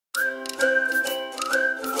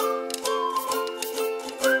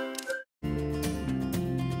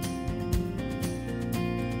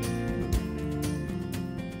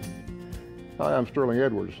Hi, I'm Sterling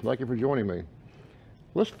Edwards. Thank you for joining me.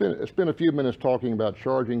 Let's spend a few minutes talking about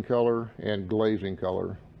charging color and glazing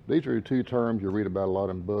color. These are two terms you read about a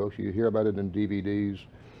lot in books. You hear about it in DVDs.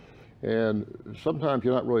 And sometimes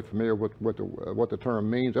you're not really familiar with what the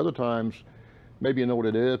term means. Other times, maybe you know what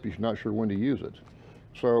it is, but you're not sure when to use it.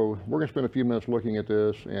 So we're going to spend a few minutes looking at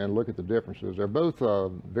this and look at the differences. They're both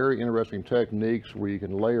very interesting techniques where you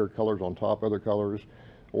can layer colors on top of other colors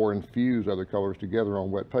or infuse other colors together on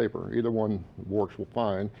wet paper. Either one works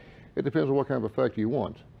fine. It depends on what kind of effect you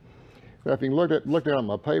want. Now, if you can look down at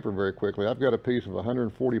my paper very quickly, I've got a piece of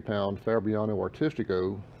 140-pound Fabriano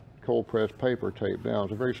Artistico cold pressed paper taped down.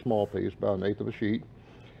 It's a very small piece, about 1/8 of a sheet.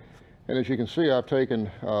 And as you can see, I've taken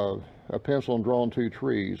a pencil and drawn two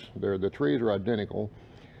trees. The trees are identical.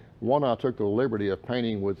 One I took the liberty of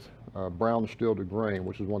painting with brown steel to grain,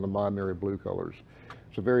 which is one of the My Merry Blue colors.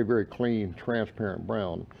 It's a very, very clean, transparent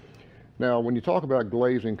brown. Now, when you talk about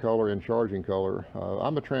glazing color and charging color,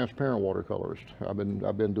 I'm a transparent watercolorist.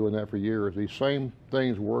 I've been doing that for years. These same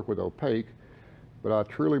things work with opaque, but I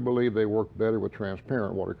truly believe they work better with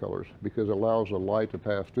transparent watercolors because it allows the light to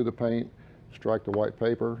pass through the paint, strike the white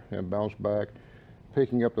paper, and bounce back,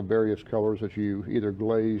 picking up the various colors that you either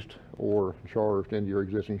glazed or charged into your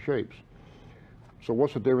existing shapes. So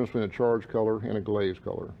what's the difference between a charged color and a glazed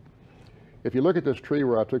color? If you look at this tree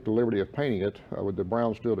where I took the liberty of painting it with the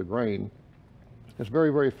brown steel to grain, it's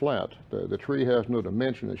very, very flat. The tree has no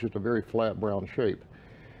dimension. It's just a very flat brown shape.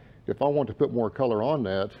 If I want to put more color on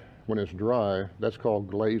that when it's dry, that's called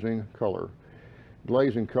glazing color.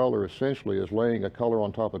 Glazing color essentially is laying a color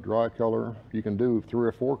on top of dry color. You can do 3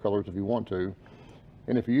 or 4 colors if you want to.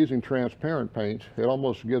 And if you're using transparent paint, it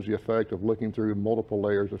almost gives the effect of looking through multiple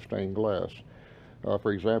layers of stained glass.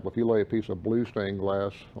 For example, if you lay a piece of blue stained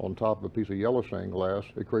glass on top of a piece of yellow stained glass,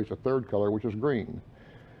 it creates a third color, which is green.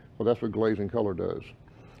 Well, that's what glazing color does.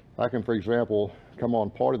 I can, for example, come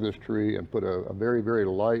on part of this tree and put a very, very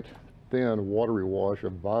light, thin, watery wash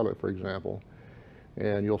of violet, for example.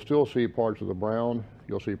 And you'll still see parts of the brown,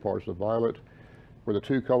 you'll see parts of the violet. Where the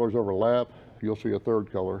two colors overlap, you'll see a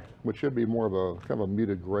third color, which should be more of a kind of a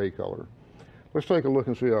muted gray color. Let's take a look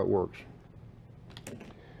and see how it works.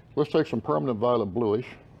 Let's take some permanent violet bluish.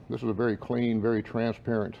 This is a very clean, very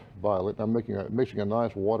transparent violet. I'm mixing a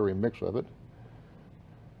nice watery mix of it.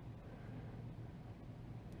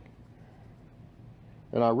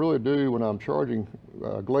 And I really do, when I'm charging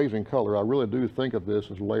glazing color, I really do think of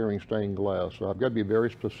this as layering stained glass. So I've got to be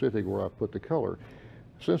very specific where I put the color.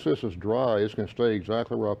 Since this is dry, it's going to stay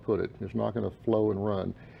exactly where I put it. It's not going to flow and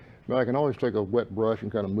run. Now I can always take a wet brush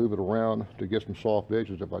and kind of move it around to get some soft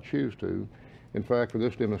edges if I choose to. In fact, for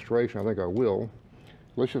this demonstration, I think I will.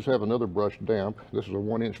 Let's just have another brush damp. This is a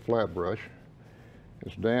 1-inch flat brush.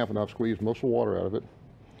 It's damp and I've squeezed most of the water out of it.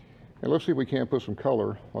 And let's see if we can't put some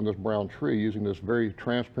color on this brown tree using this very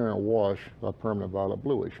transparent wash of permanent violet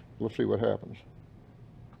bluish. Let's see what happens.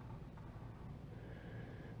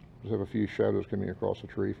 Let's have a few shadows coming across the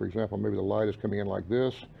tree. For example, maybe the light is coming in like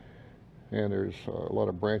this, and there's a lot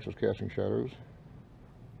of branches casting shadows.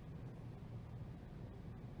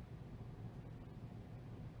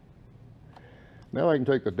 Now I can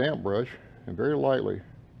take the damp brush and very lightly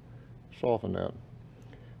soften that.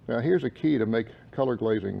 Now here's a key to make color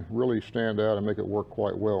glazing really stand out and make it work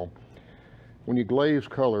quite well. When you glaze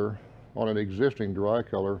color on an existing dry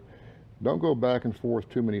color, don't go back and forth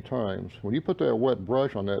too many times. When you put that wet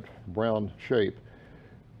brush on that brown shape,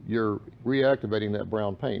 you're reactivating that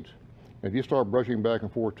brown paint. If you start brushing back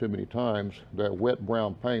and forth too many times, that wet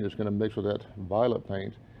brown paint is going to mix with that violet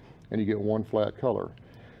paint and you get one flat color.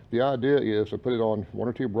 The idea is to put it on 1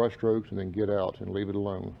 or 2 brush strokes and then get out and leave it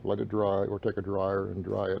alone. Let it dry or take a dryer and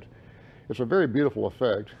dry it. It's a very beautiful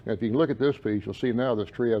effect. And if you can look at this piece, you'll see now this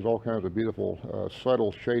tree has all kinds of beautiful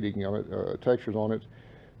subtle shading on it, textures on it.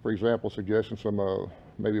 For example, suggesting some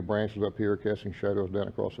maybe branches up here casting shadows down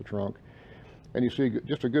across the trunk. And you see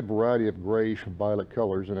just a good variety of grayish violet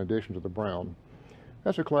colors in addition to the brown.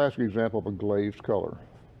 That's a classic example of a glazed color.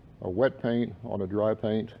 A wet paint on a dry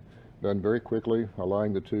paint, done very quickly,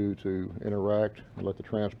 allowing the two to interact and let the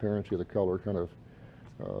transparency of the color kind of,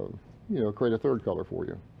 create a third color for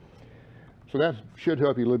you. So that should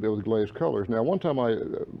help you a little bit with glazed colors. Now,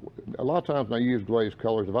 a lot of times when I use glazed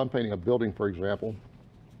colors, if I'm painting a building, for example,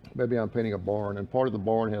 maybe I'm painting a barn, and part of the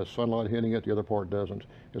barn has sunlight hitting it, the other part doesn't.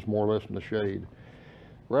 It's more or less in the shade.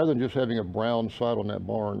 Rather than just having a brown side on that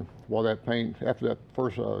barn, while that paint, after that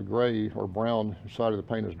first gray or brown side of the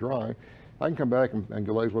paint is dry, I can come back and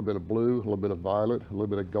glaze a little bit of blue, a little bit of violet, a little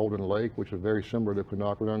bit of golden lake, which is very similar to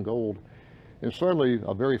quinacridone gold. And suddenly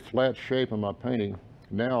a very flat shape in my painting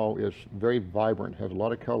now is very vibrant, has a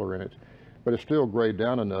lot of color in it. but it's still grayed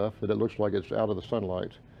down enough that it looks like it's out of the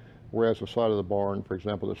sunlight. Whereas the side of the barn, for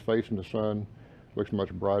example, that's facing the sun, looks much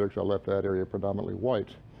brighter because I left that area predominantly white.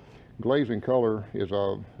 Glazing color is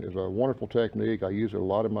a wonderful technique. I use it a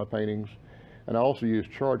lot in my paintings, and I also use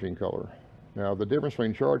charging color. Now, the difference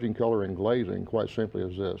between charging color and glazing, quite simply,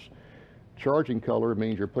 is this. Charging color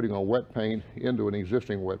means you're putting on wet paint into an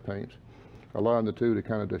existing wet paint, allowing the two to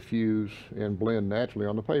kind of diffuse and blend naturally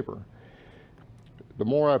on the paper. The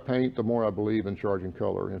more I paint, the more I believe in charging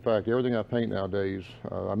color. In fact, everything I paint nowadays,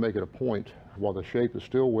 I make it a point, while the shape is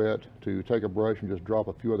still wet, to take a brush and just drop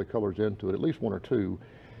a few other colors into it, at least one or two,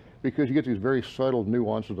 because you get these very subtle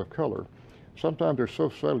nuances of color. Sometimes they're so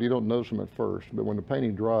subtle you don't notice them at first, but when the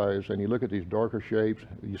painting dries and you look at these darker shapes,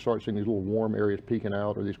 you start seeing these little warm areas peeking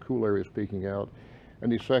out, or these cool areas peeking out,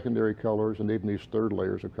 and these secondary colors and even these third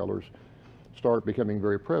layers of colors start becoming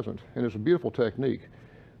very present. And it's a beautiful technique.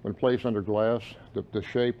 When placed under glass, the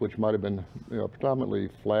shape, which might have been predominantly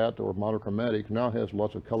flat or monochromatic, now has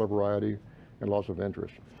lots of color variety and lots of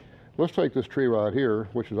interest. Let's take this tree right here,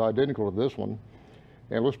 which is identical to this one,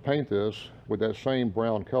 and let's paint this with that same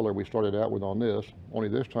brown color we started out with on this, only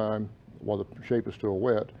this time, while the shape is still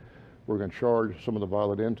wet, we're going to charge some of the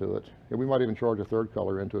violet into it, and we might even charge a third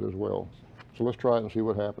color into it as well. So let's try it and see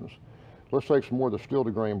what happens. Let's take some more of the Still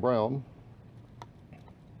to Grain brown.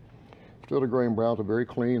 Still to Grain brown is a very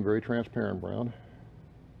clean, very transparent brown.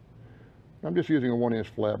 I'm just using a 1-inch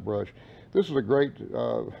flat brush. This is a great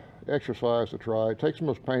exercise to try. Take some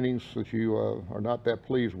of those paintings that you are not that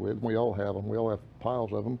pleased with. We all have them. We all have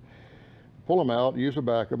piles of them. Pull them out, use a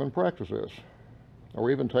backup, and practice this. Or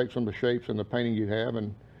even take some of the shapes in the painting you have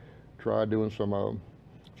and try doing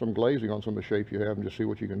some glazing on some of the shapes you have and just see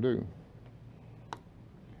what you can do.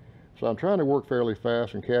 So I'm trying to work fairly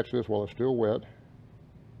fast and catch this while it's still wet.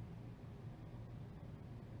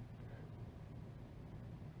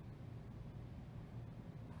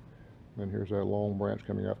 And here's that long branch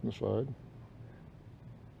coming out from the side.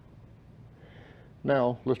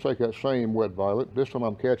 Now, let's take that same wet violet. This time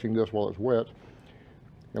I'm catching this while it's wet.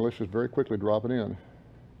 And let's just very quickly drop it in.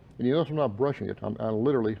 And you notice I'm not brushing it. I'm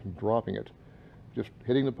literally dropping it. Just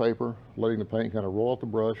hitting the paper, letting the paint kind of roll off the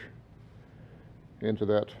brush into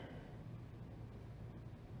that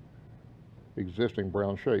existing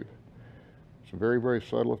brown shape. It's a very, very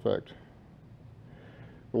subtle effect.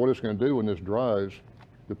 But what it's going to do when this dries,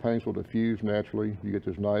 the paints will diffuse naturally. You get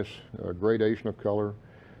this nice gradation of color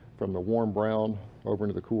from the warm brown over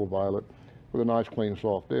into the cool violet with a nice, clean,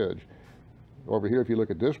 soft edge. Over here, if you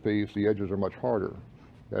look at this piece, the edges are much harder.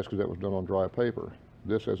 That's because that was done on dry paper.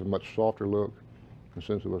 This has a much softer look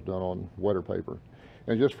since it was done on wetter paper.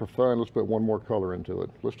 And just for fun, let's put one more color into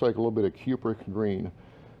it. Let's take a little bit of Cupric green.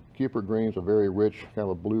 Cupric green is a very rich, kind of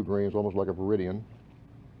a blue green. It's almost like a viridian.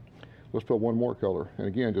 Let's put one more color. And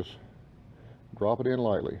again, just drop it in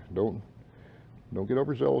lightly. Don't get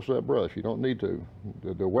overzealous with that brush. You don't need to.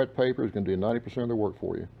 The wet paper is going to do 90% of the work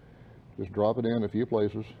for you. Just drop it in a few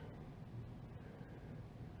places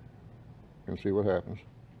and see what happens.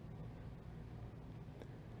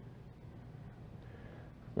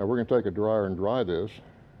 Now we're going to take a dryer and dry this,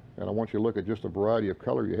 and I want you to look at just the variety of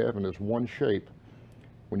color you have in this one shape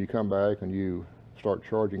when you come back and you start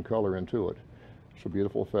charging color into it. It's a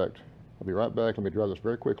beautiful effect. I'll be right back. Let me dry this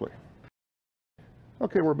very quickly.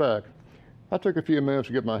 Okay, we're back. I took a few minutes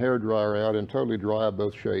to get my hair dryer out and totally dry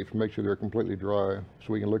both shapes, make sure they're completely dry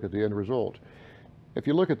so we can look at the end result. If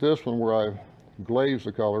you look at this one where I glazed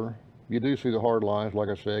the color, you do see the hard lines, like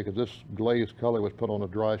I said, because this glazed color was put on a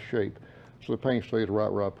dry shape, so the paint stays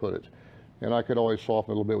right where I put it. And I could always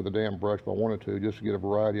soften it a little bit with a damp brush if I wanted to, just to get a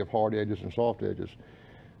variety of hard edges and soft edges.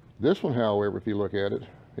 This one, however, if you look at it,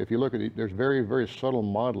 there's very, very subtle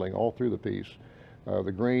modeling all through the piece.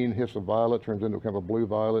 The green hits the violet, turns into kind of a blue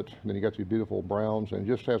violet, and then you got these beautiful browns, and it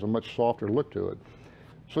just has a much softer look to it.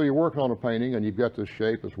 So you're working on a painting, and you've got this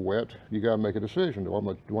shape that's wet. You got to make a decision. Do I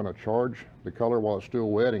want to charge the color while it's still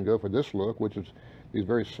wet and go for this look, which is these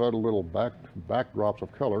very subtle little backdrops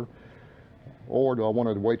of color, or do I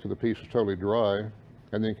want to wait till the piece is totally dry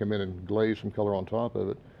and then come in and glaze some color on top of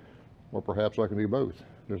it? Or perhaps I can do both.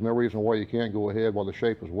 There's no reason why you can't go ahead while the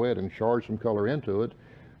shape is wet and charge some color into it.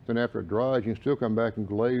 Then after it dries, you can still come back and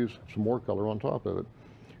glaze some more color on top of it.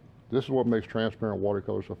 This is what makes transparent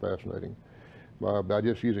watercolor so fascinating. By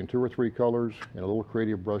just using 2 or 3 colors and a little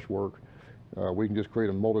creative brush work, we can just create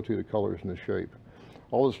a multitude of colors in this shape.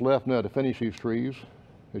 All that's left now to finish these trees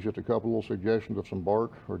is just a couple little suggestions of some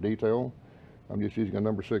bark or detail. I'm just using a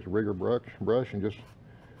number 6 rigger brush and just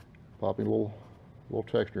popping a little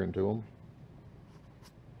texture into them.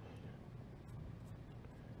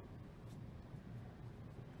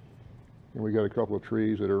 And we got a couple of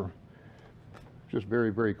trees that are just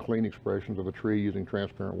very, very clean expressions of a tree using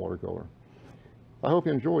transparent watercolor. I hope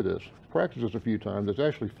you enjoy this. Practice this a few times. It's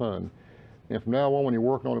actually fun. And from now on, when you're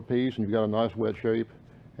working on a piece and you've got a nice wet shape,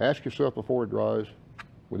 ask yourself before it dries,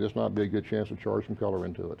 would this not be a good chance to charge some color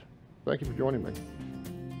into it? Thank you for joining me.